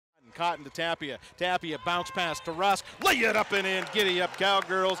Cotton to Tapia. Tapia bounce pass to Rusk. Lay it up and in. Giddy up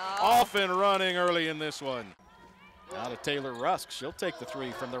Cowgirls. Off and running early in this one. Now to Taylor Rusk. She'll take the three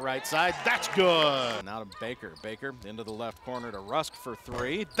from the right side. That's good. Now to Baker. Baker into the left corner to Rusk for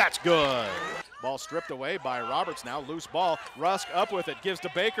three. That's good. Ball stripped away by Roberts. Now loose ball. Rusk up with it. Gives to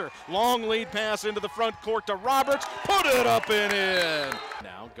Baker. Long lead pass into the front court to Roberts. Put it up and in.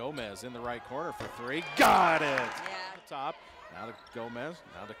 Now Gomez in the right corner for three. Got it. Yeah. Top. Now to Gomez.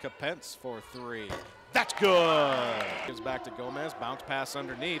 Now to Capence for three. That's good. Gives back to Gomez. Bounce pass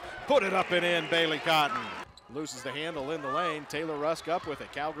underneath. Put it up and in. Bailey Cotton. Loses the handle in the lane. Taylor Rusk up with it.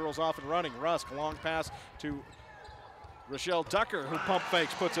 Cowgirls off and running. Rusk, long pass to Rochelle Tucker, who pump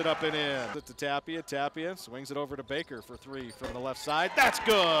fakes, puts it up and in. To Tapia. Tapia swings it over to Baker for three from the left side. That's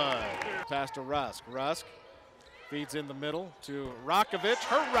good. Pass to Rusk. Rusk feeds in the middle to Rakovic.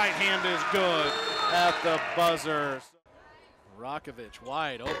 Her right hand is good at the buzzer. Rakovic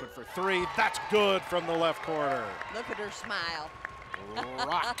wide open for three. That's good from the left corner. Look at her smile.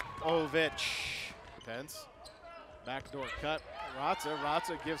 Rakovic. Pence. Backdoor cut.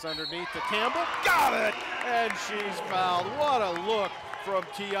 Ratza gives underneath to Campbell. Got it! And she's fouled. What a look from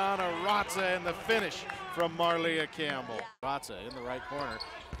Kiana Ratza, and the finish from Marlia Campbell. Ratza in the right corner.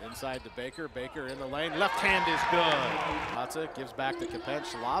 Inside to Baker. Baker in the lane. Left hand is good. Ratza gives back to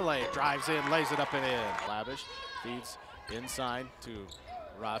Capence. Lale drives in, lays it up and in. Lavish feeds inside to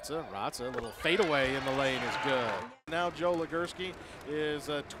Ratza. Ratza, a little fadeaway in the lane is good. Now Joe Legursky is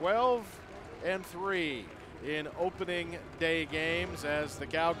 12-3 in opening day games as the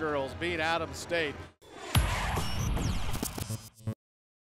Cowgirls beat Adams State